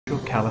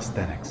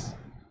Calisthenics.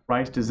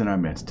 Christ is in our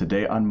midst.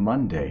 Today on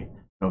Monday,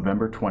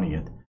 November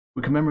 20th,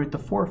 we commemorate the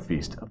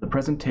Forefeast of the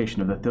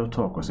presentation of the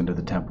Theotokos into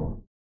the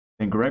temple,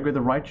 St. Gregory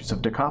the Righteous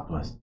of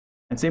Decapolis,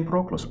 and St.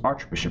 Proclus,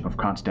 Archbishop of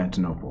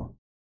Constantinople.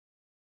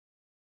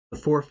 The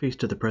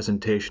Forefeast of the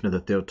presentation of the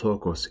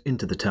Theotokos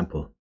into the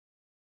temple.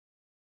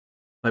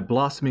 By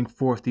blossoming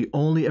forth the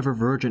only ever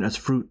virgin as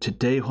fruit,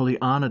 today holy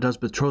Anna does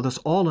betroth us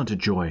all unto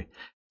joy.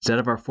 Instead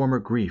of our former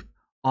grief,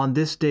 on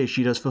this day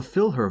she does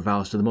fulfill her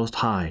vows to the Most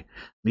High,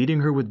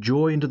 leading her with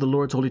joy into the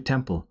Lord's holy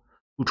temple,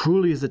 who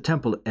truly is the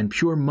temple and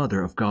pure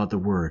mother of God the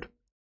Word.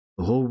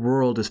 The whole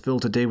world is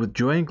filled today with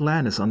joy and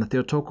gladness on the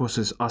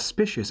Theotokos'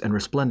 auspicious and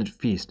resplendent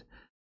feast,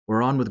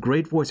 whereon with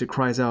great voice it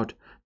cries out,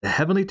 "The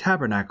heavenly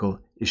tabernacle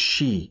is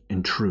she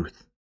in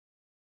truth."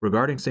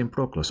 Regarding St.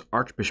 Proclus,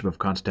 Archbishop of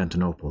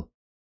Constantinople.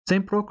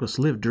 St. Proclus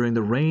lived during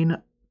the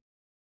reign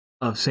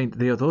of St.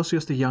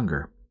 Theodosius the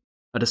Younger,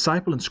 a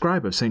disciple and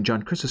scribe of St.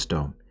 John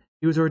Chrysostom.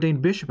 He was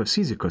ordained Bishop of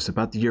Cyzicus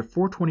about the year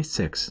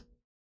 426.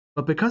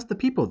 But because the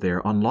people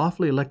there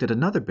unlawfully elected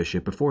another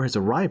bishop before his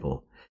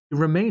arrival, he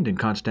remained in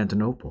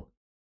Constantinople.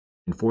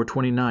 In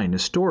 429,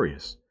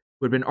 Nestorius,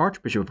 who had been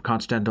Archbishop of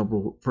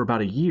Constantinople for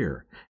about a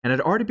year, and had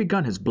already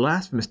begun his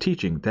blasphemous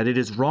teaching that it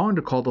is wrong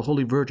to call the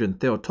Holy Virgin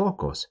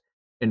Theotokos,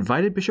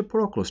 invited Bishop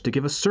Proclus to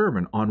give a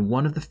sermon on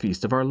one of the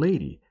feasts of Our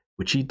Lady,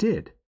 which he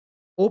did,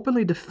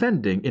 openly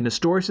defending in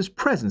Nestorius'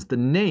 presence the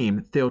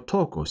name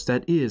Theotokos,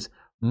 that is,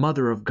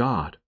 Mother of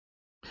God.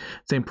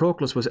 St.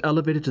 Proclus was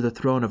elevated to the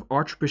throne of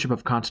Archbishop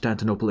of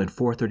Constantinople in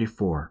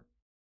 434.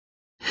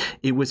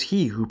 It was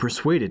he who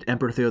persuaded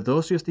Emperor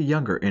Theodosius the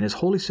Younger and his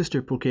holy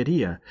sister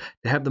Pulcheria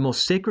to have the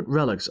most sacred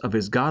relics of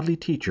his godly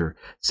teacher,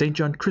 St.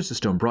 John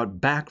Chrysostom,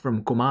 brought back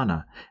from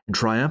Comana, and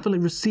triumphantly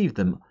received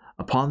them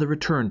upon the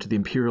return to the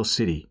imperial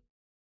city.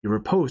 He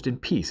reposed in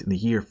peace in the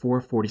year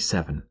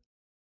 447.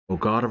 O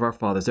God of our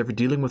fathers, ever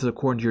dealing with us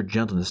according to your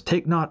gentleness,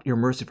 take not your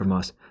mercy from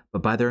us,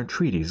 but by their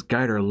entreaties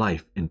guide our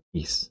life in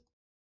peace.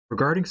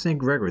 Regarding St.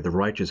 Gregory the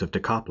Righteous of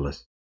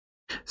Decapolis.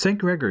 St.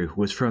 Gregory,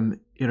 who was from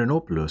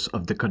Irinopolis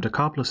of the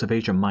Decapolis of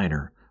Asia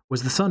Minor,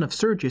 was the son of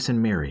Sergius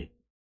and Mary,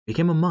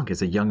 became a monk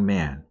as a young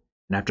man,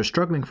 and after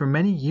struggling for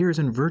many years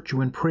in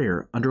virtue and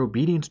prayer under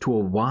obedience to a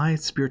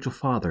wise spiritual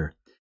father,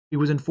 he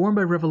was informed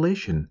by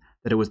revelation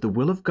that it was the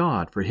will of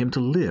God for him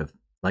to live,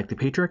 like the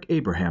patriarch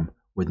Abraham,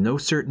 with no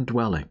certain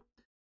dwelling,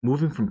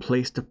 moving from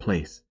place to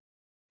place.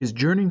 His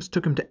journeyings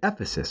took him to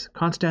Ephesus,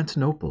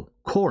 Constantinople,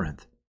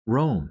 Corinth,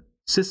 Rome,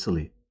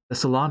 Sicily,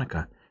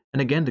 Thessalonica,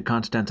 and again to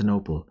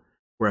Constantinople,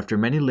 where after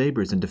many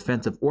labors in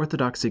defense of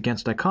orthodoxy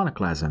against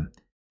iconoclasm,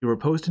 he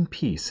reposed in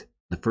peace in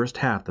the first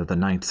half of the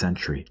 9th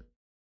century.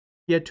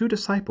 He had 2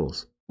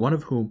 disciples, one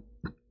of whom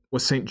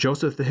was St.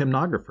 Joseph the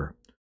hymnographer,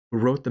 who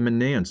wrote the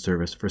Manaean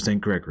service for St.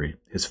 Gregory,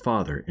 his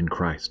father in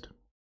Christ.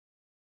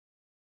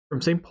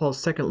 From St. Paul's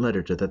second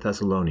letter to the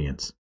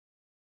Thessalonians.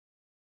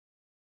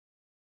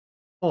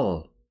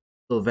 Paul,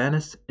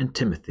 Silvanus, and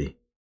Timothy,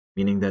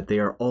 meaning that they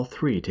are all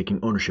 3 taking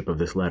ownership of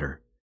this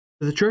letter,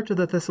 to the church of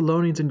the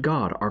Thessalonians in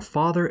God, our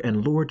Father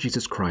and Lord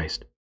Jesus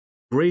Christ.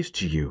 Grace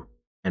to you,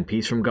 and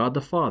peace from God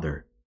the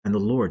Father and the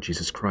Lord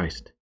Jesus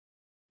Christ.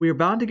 We are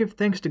bound to give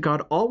thanks to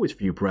God always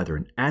for you,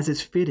 brethren, as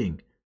is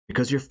fitting,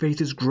 because your faith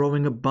is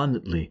growing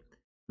abundantly,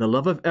 and the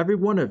love of every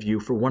one of you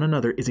for one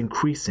another is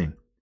increasing.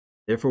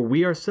 Therefore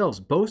we ourselves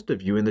boast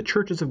of you in the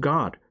churches of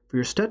God for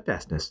your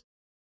steadfastness,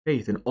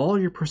 faith in all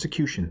your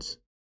persecutions,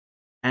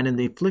 and in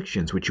the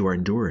afflictions which you are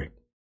enduring.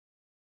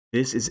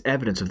 This is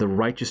evidence of the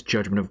righteous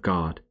judgment of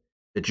God,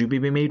 that you may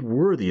be made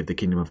worthy of the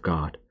kingdom of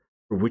God,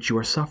 for which you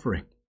are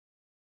suffering.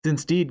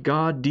 Since indeed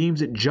God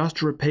deems it just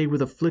to repay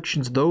with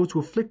afflictions those who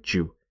afflict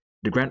you,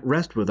 and to grant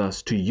rest with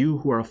us to you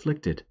who are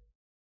afflicted.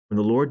 When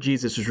the Lord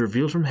Jesus was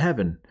revealed from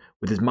heaven,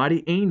 with his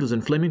mighty angels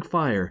in flaming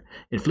fire,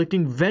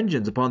 inflicting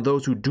vengeance upon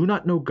those who do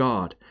not know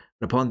God,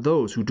 and upon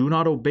those who do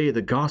not obey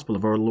the gospel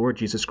of our Lord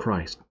Jesus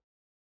Christ.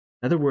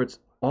 In other words,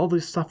 all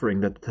this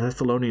suffering that the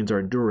Thessalonians are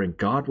enduring,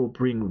 God will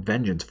bring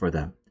vengeance for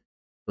them,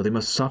 so they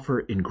must suffer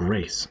in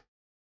grace.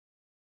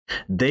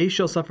 They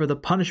shall suffer the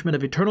punishment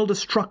of eternal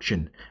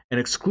destruction and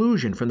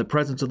exclusion from the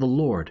presence of the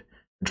Lord,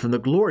 and from the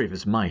glory of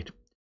his might,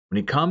 when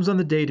he comes on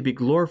the day to be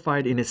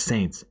glorified in his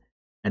saints,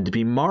 and to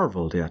be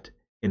marveled at,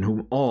 in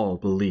whom all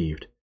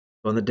believed.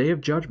 So on the day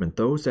of judgment,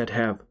 those that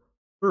have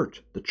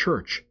hurt the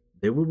church,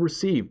 they will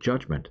receive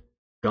judgment.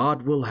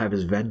 God will have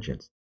his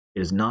vengeance.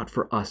 It is not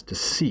for us to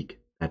seek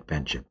that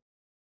vengeance.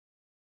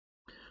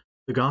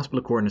 The Gospel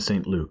according to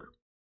St. Luke.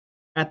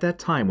 At that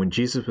time, when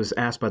Jesus was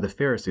asked by the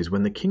Pharisees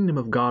when the kingdom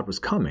of God was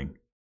coming,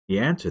 he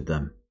answered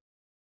them,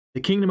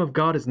 "The kingdom of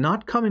God is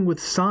not coming with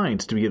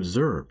signs to be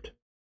observed,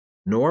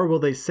 nor will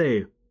they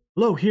say,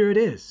 'Lo, here it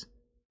is,'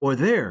 or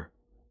 'there.'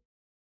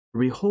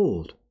 For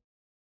behold,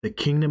 the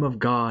kingdom of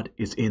God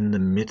is in the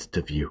midst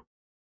of you."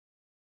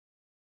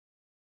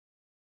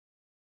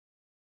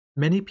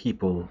 Many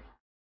people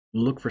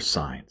look for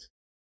signs.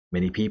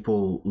 Many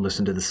people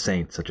listen to the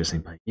saints, such as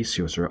St.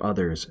 Paisios or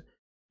others,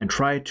 and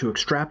try to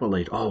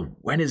extrapolate,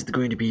 when is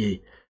going to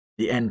be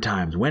the end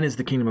times? When is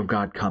the kingdom of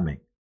God coming?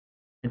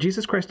 And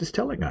Jesus Christ is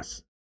telling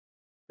us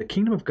the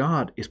kingdom of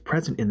God is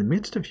present in the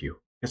midst of you,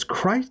 as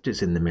Christ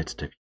is in the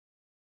midst of you.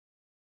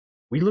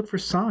 We look for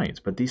signs,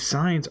 but these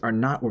signs are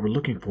not what we're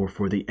looking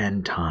for the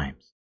end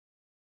times.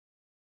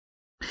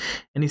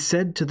 And he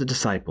said to the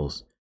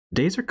disciples,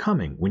 days are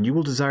coming when you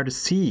will desire to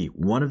see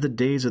one of the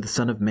days of the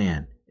Son of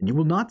Man, and you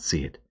will not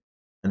see it.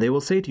 And they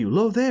will say to you,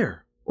 lo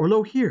there, or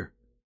lo here.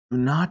 Do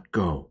not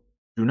go,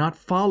 do not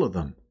follow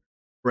them.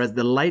 For as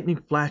the lightning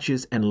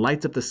flashes and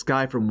lights up the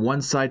sky from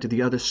one side to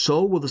the other,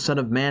 so will the Son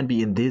of Man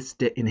be in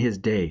his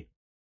day.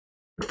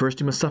 But first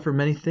he must suffer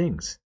many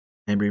things,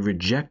 and be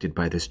rejected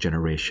by this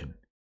generation.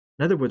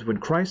 In other words, when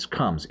Christ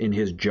comes in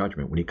his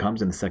judgment, when he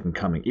comes in the second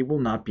coming, it will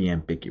not be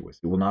ambiguous.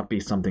 It will not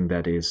be something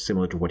that is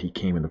similar to what he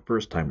came in the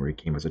first time where he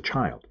came as a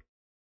child.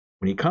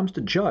 When he comes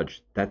to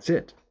judge, that's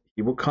it.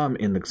 He will come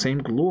in the same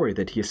glory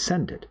that he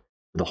ascended,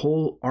 with the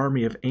whole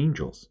army of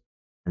angels,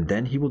 and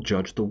then he will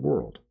judge the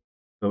world.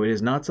 So it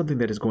is not something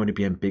that is going to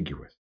be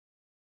ambiguous.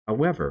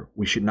 However,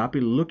 we should not be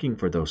looking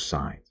for those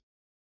signs.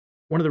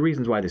 One of the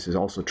reasons why this is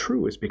also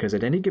true is because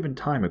at any given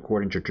time,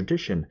 according to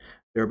tradition,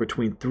 there are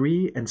between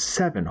 3 and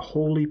 7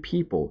 holy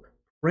people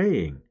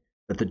praying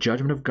that the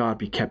judgment of God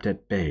be kept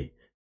at bay,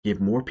 to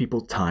give more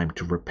people time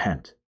to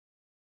repent.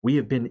 We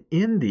have been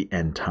in the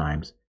end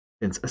times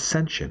since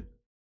ascension.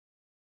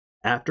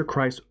 After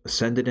Christ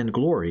ascended in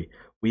glory,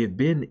 we have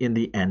been in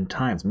the end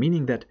times,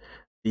 meaning that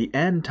the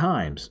end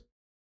times,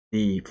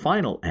 the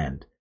final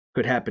end,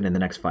 could happen in the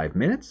next 5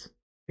 minutes.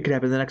 It could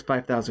happen in the next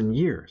 5,000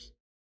 years.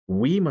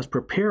 We must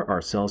prepare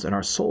ourselves and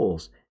our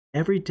souls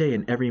every day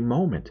and every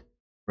moment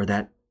for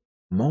that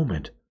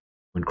moment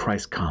when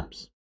Christ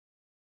comes.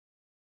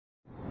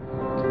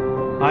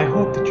 I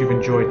hope that you've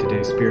enjoyed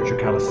today's spiritual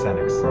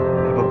calisthenics.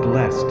 Have a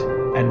blessed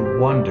and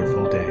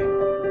wonderful day.